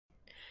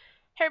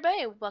Hey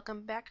everybody,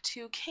 welcome back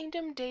to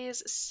Kingdom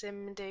Days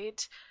Sim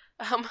Date.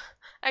 Um,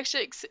 I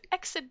actually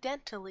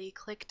accidentally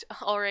clicked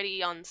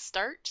already on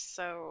start,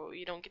 so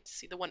you don't get to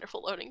see the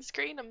wonderful loading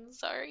screen. I'm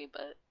sorry,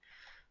 but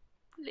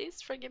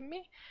please forgive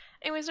me.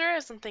 Anyways, there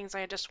are some things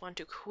I just want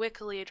to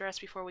quickly address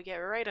before we get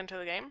right into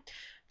the game.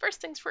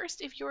 First things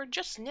first, if you're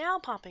just now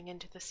popping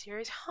into the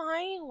series,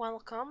 hi,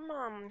 welcome.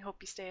 Hope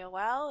you stay a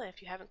while.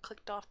 If you haven't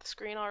clicked off the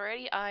screen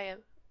already, I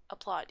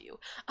applaud you.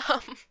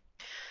 Um,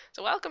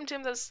 so welcome to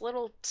this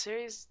little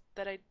series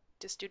that I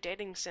just do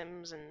dating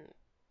sims and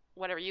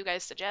whatever you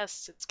guys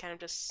suggest. It's kind of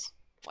just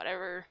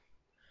whatever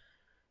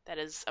that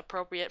is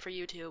appropriate for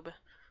YouTube.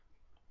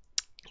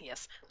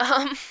 Yes.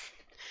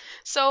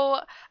 So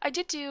I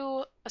did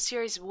do a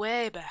series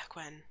way back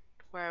when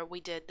where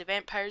we did the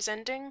vampire's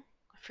ending.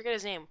 I forget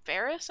his name.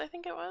 Ferris, I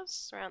think it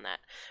was, around that.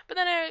 But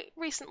then I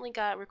recently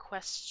got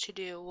requests to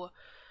do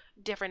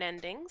different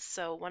endings.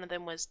 So one of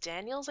them was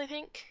Daniel's, I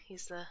think.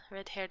 He's the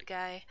red-haired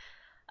guy.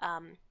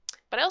 Um,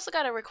 but I also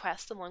got a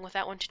request along with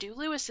that one to do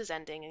Lewis's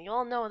ending, and you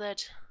all know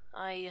that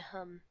I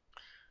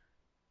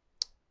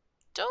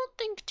don't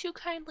think too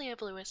kindly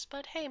of Lewis,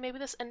 but hey, maybe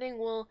this ending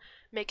will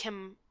make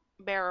him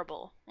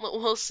bearable.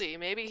 We'll see.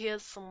 Maybe he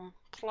has some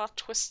plot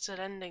twisted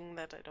ending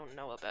that I don't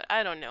know about.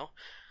 I don't know.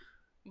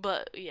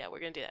 But yeah,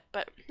 we're gonna do that.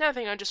 But another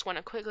thing I just want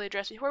to quickly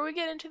address before we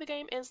get into the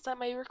game is that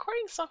my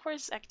recording software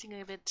is acting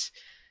a bit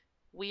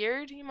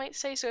weird, you might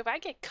say. So if I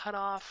get cut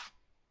off,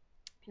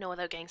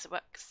 without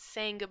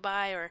saying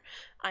goodbye, or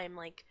I'm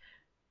like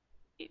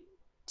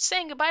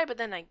saying goodbye, but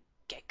then I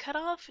get cut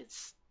off.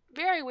 It's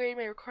very weird.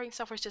 My recording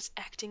software is just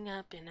acting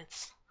up, and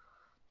it's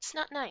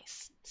not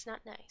nice. It's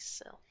not nice.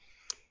 So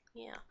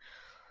yeah.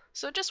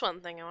 So just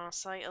one thing I want to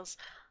say is,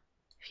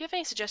 if you have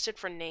any suggested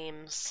for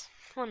names,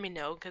 let me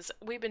know, because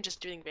we've been just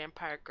doing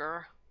Vampire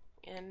Girl,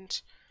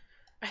 and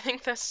I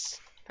think that's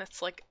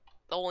like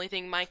the only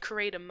thing my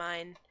creative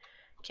mind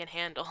can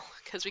handle,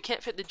 because we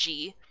can't fit the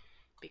G,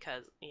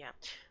 because yeah.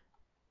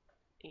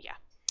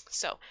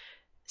 So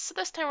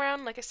this time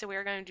around, like I said, we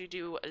are going to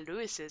do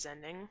Lewis's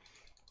ending.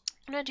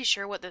 I'm not too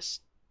sure what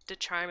the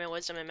charm and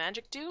wisdom and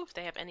magic do, if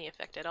they have any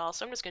effect at all,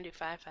 so I'm just gonna do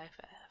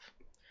 555.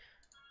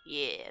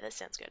 Yeah, that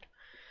sounds good.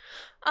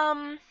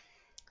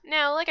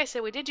 Now, like I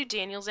said, we did do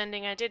Daniel's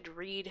ending. Did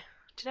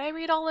I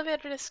read all of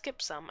it or did I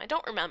skip some? I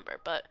don't remember,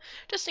 but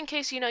just in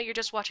case, you're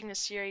just watching the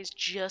series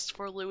just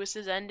for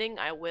Lewis's ending,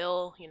 I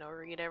will,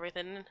 read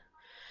everything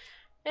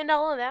and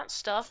all of that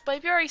stuff. But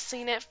if you've already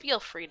seen it,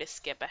 feel free to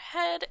skip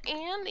ahead,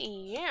 and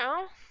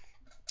yeah.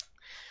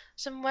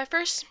 Some of my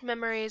first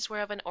memories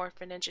were of an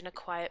orphanage in a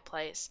quiet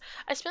place.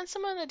 I spent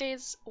some of the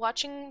days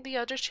watching the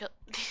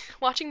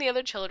watching the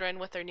other children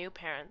with their new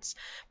parents,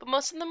 but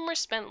most of them were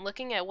spent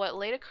looking at what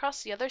laid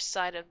across the other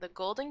side of the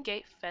Golden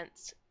Gate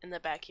fence in the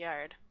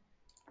backyard.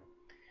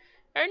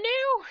 Oh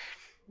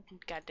no!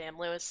 Goddamn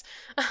Lewis.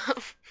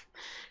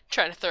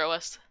 Trying to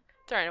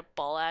throwing a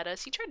ball at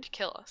us. He tried to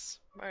kill us.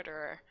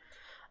 Murderer.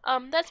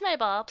 That's my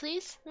ball,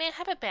 please. May I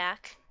have it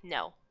back?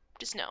 No.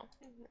 Just no.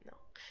 No.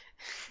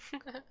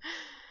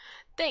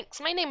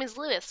 Thanks. My name is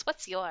Lewis.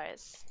 What's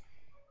yours?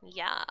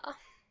 Yeah.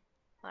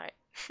 Alright.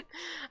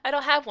 I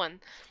don't have one.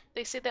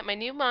 They say that my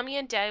new mommy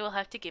and daddy will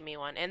have to give me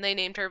one, and they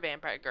named her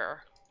Vampire Girl.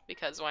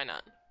 Because why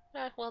not?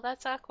 Well,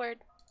 that's awkward.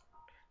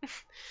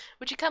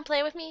 Would you come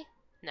play with me?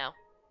 No.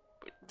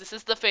 This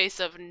is the face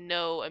of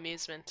no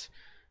amusement.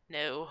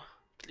 No.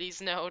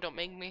 Please, no, don't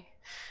make me.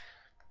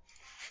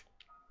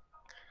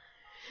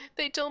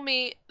 They told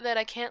me that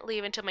I can't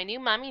leave until my new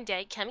mommy and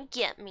daddy come and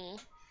get me.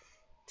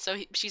 So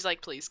she's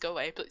like, please go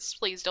away.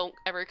 Please don't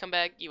ever come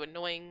back, you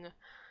annoying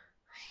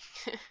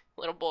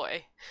little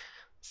boy.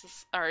 This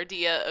is our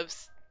idea of.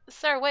 This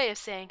is our way of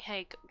saying,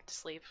 hey,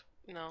 just leave.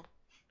 No. And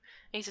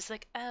he's just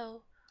like,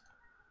 oh.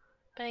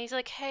 But he's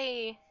like,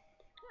 hey,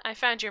 I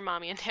found your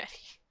mommy and daddy.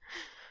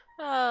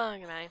 Oh,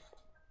 goodbye.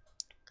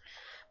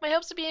 My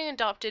hopes of being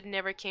adopted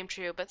never came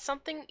true, but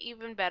something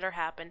even better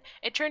happened.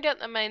 It turned out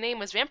that my name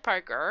was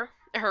Vampire Girl,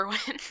 Erwin.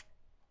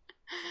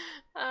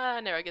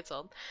 Never gets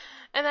old.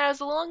 And that I was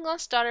the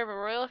long-lost daughter of a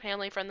royal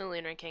family from the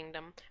Lunar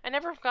Kingdom. I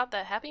never forgot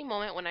that happy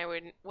moment when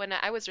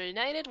I was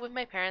reunited with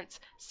my parents,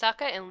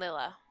 Sokka and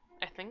Lila.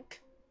 I think.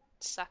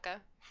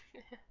 Sokka.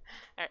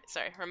 Alright,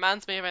 sorry.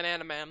 Reminds me of an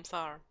anime, I'm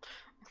sorry.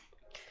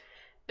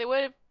 They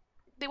would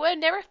have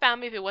never found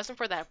me if it wasn't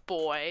for that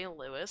boy,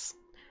 Lewis.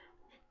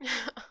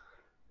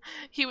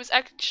 He was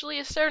actually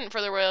a servant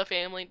for the royal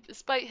family,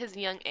 despite his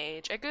young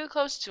age. I grew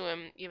close to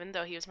him, even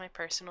though he was my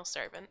personal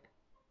servant.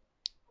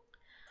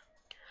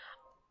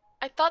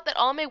 I thought that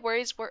all my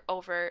worries were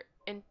over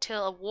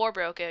until a war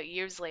broke out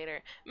years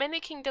later. Many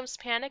kingdoms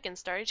panicked and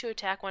started to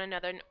attack one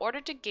another in order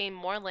to gain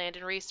more land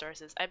and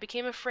resources. I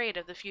became afraid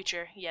of the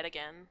future yet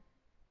again.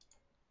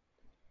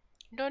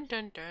 Dun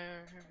dun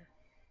dun.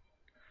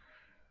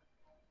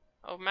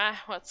 Oh my,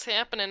 what's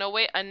happening? Oh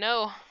wait, I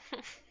know.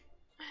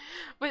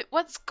 Wait,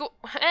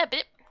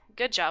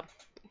 good job.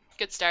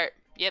 Good start.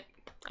 Yep,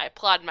 I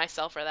applaud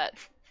myself for that.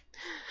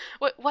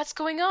 What's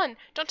going on?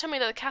 Don't tell me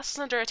that the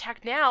castle's under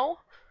attack now.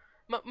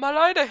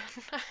 My lady.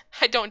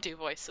 I don't do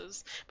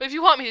voices. But if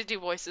you want me to do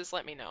voices,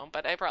 let me know.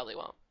 But I probably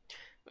won't.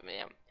 But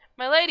yeah.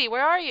 My lady,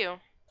 where are you?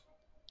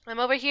 I'm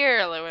over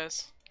here,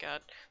 Lewis.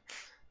 God.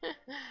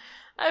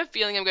 I have a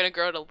feeling I'm gonna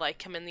grow to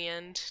like him in the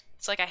end.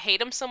 It's like I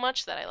hate him so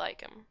much that I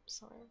like him.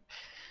 So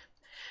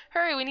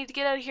hurry, we need to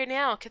get out of here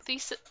now.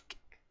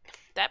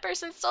 That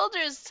person's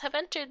soldiers have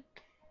entered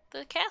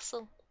the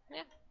castle.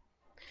 Yeah.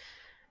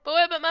 But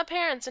what about my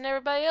parents and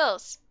everybody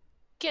else?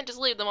 Can't just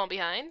leave them all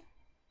behind.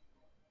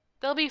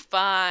 They'll be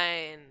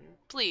fine.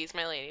 Please,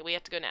 my lady, we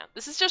have to go now.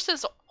 This is just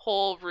his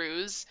whole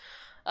ruse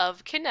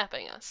of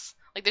kidnapping us.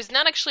 Like, there's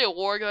not actually a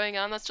war going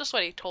on. That's just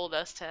what he told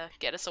us to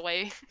get us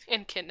away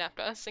and kidnap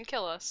us and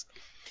kill us.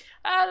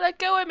 Ah, let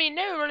go of me,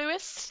 no,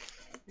 Lewis.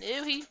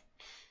 No, he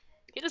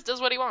just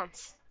does what he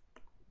wants.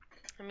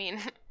 I mean,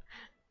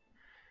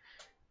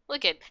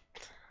 look at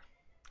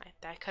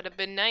that. Could have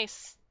been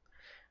nice.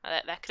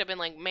 That could have been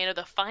like made of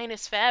the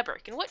finest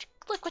fabric. And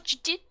look what you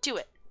did to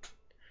it.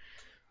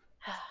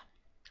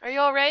 Are you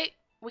all right?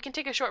 We can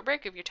take a short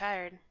break if you're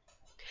tired.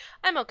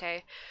 I'm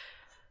okay.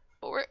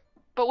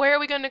 But where are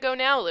we going to go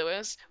now,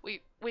 Lewis?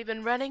 We've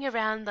been running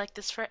around like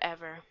this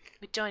forever.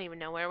 We don't even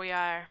know where we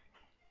are.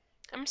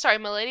 I'm sorry,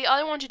 milady. All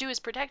I want to do is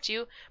protect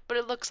you, but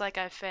it looks like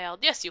I've failed.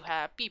 Yes, you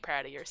have. Be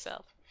proud of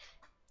yourself.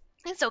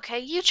 It's okay.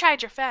 You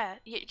tried your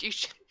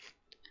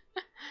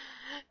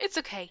It's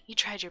okay. You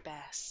tried your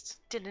best,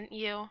 didn't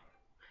you?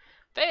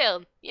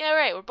 Failed. Yeah,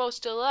 right. We're both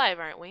still alive,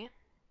 aren't we?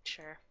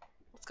 Sure.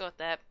 Let's go with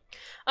that.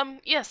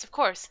 Yes, of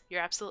course.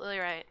 You're absolutely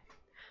right.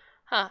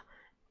 Huh.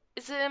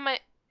 Is it in my...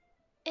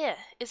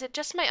 Is it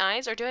just my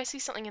eyes, or do I see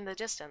something in the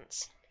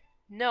distance?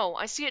 No,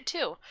 I see it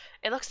too.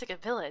 It looks like a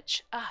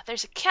village. Ah,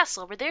 there's a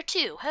castle over there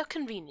too. How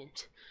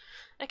convenient.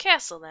 A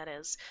castle, that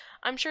is.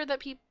 I'm sure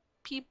that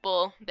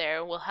people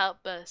there will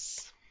help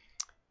us.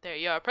 There,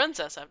 you're a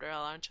princess after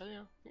all, aren't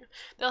you? Yeah.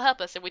 They'll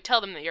help us if we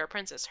tell them that you're a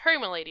princess. Hurry,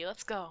 my lady,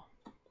 let's go.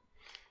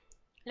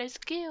 Let's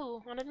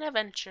go on an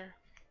adventure.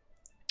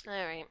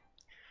 Alright.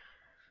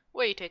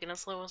 Where are you taking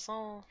us, Lewis?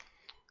 Oh.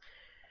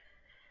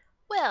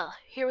 Well,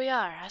 here we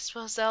are. I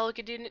suppose all we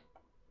could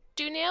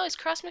do now is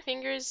cross my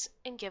fingers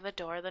and give a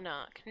door the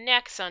knock.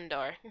 Knock, son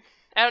door.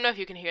 I don't know if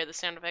you can hear the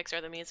sound effects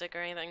or the music or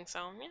anything,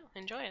 so yeah,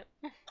 enjoy it.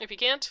 If you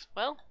can't,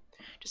 well,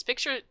 just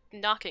picture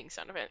knocking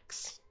sound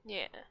effects.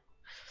 Yeah.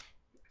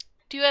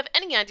 Do you have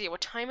any idea what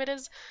time it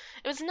is?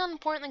 If it's not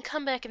important, then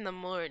come back in the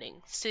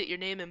morning. State your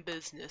name and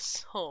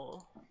business.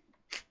 Oh.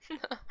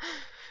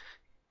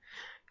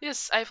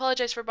 Yes, I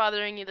apologize for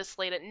bothering you this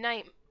late at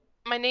night.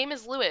 My name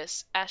is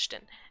Lewis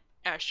Ashton.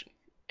 Ashton.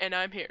 And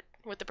I'm here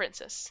with the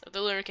princess of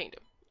the Lunar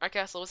Kingdom. Our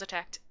castle was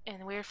attacked,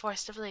 and we were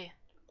forced to flee.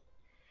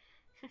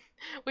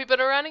 We've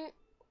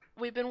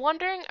been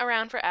wandering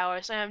around for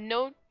hours. I have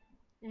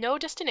no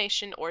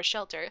destination or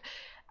shelter.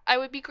 I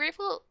would be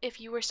grateful if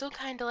you were so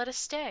kind to let us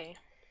stay.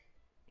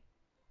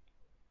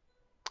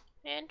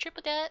 And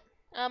triple debt.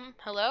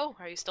 Hello?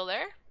 Are you still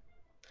there?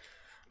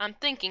 I'm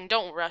thinking,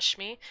 don't rush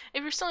me.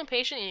 If you're still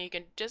impatient, you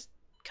can just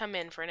come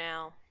in for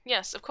now.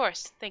 Yes, of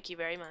course. Thank you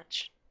very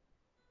much.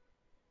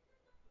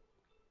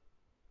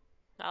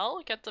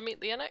 I'll get to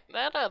meet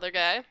that other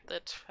guy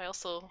that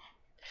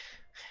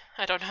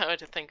I don't know how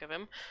to think of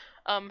him.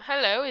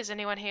 Hello, is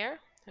anyone here?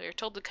 You're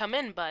told to come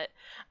in, but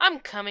I'm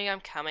coming.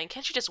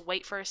 Can't you just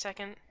wait for a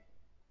second?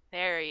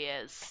 There he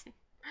is.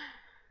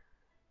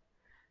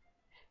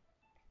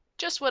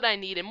 Just what I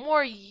needed.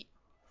 More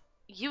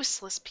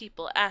useless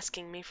people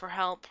asking me for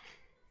help.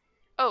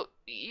 Oh,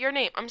 your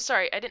name. I'm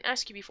sorry, I didn't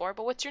ask you before,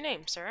 but what's your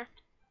name, sir?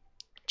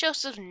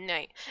 Joseph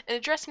Knight, and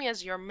address me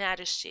as Your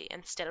Majesty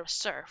instead of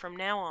Sir from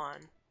now on.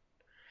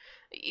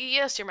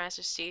 Yes, Your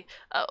Majesty.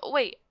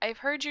 Wait, I've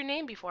heard your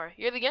name before.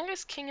 You're the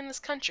youngest king in this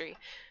country.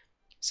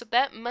 So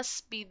that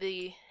must be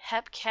the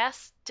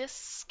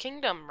Hepcastis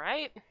Kingdom,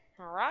 right?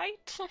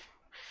 Right?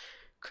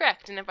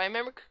 Correct, and if I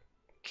remember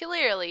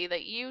clearly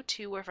that you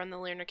two were from the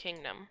Lunar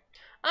Kingdom.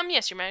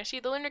 Yes, Your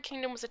Majesty, the Lunar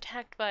Kingdom was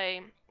attacked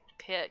by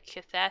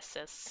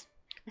Cathasis.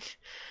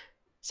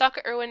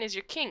 Sokka Erwin is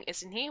your king,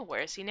 isn't he?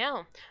 Where is he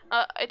now?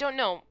 I don't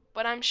know,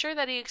 but I'm sure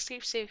that he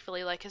escaped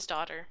safely like his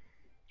daughter.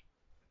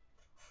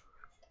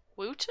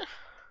 Woot?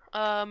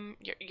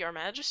 Your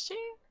Majesty?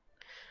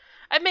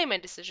 I've made my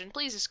decision.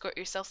 Please escort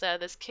yourselves out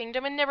of this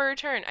kingdom and never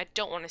return. I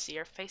don't want to see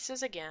your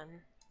faces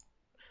again.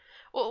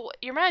 Well,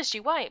 Your Majesty,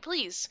 why?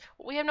 Please.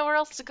 We have nowhere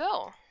else to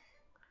go.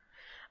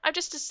 I've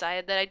just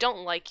decided that I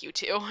don't like you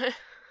two.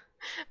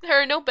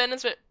 There are no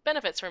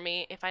benefits for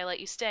me if I let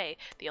you stay.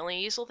 The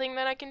only useful thing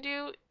that I can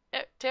do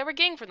to ever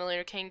gain from the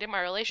Lunar Kingdom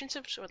are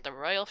relationships with the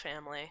royal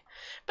family.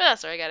 But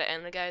that's where I gotta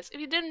end it, guys.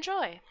 If you did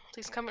enjoy,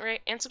 please comment,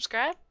 rate, and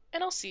subscribe,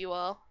 and I'll see you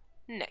all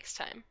next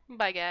time.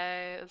 Bye,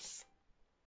 guys.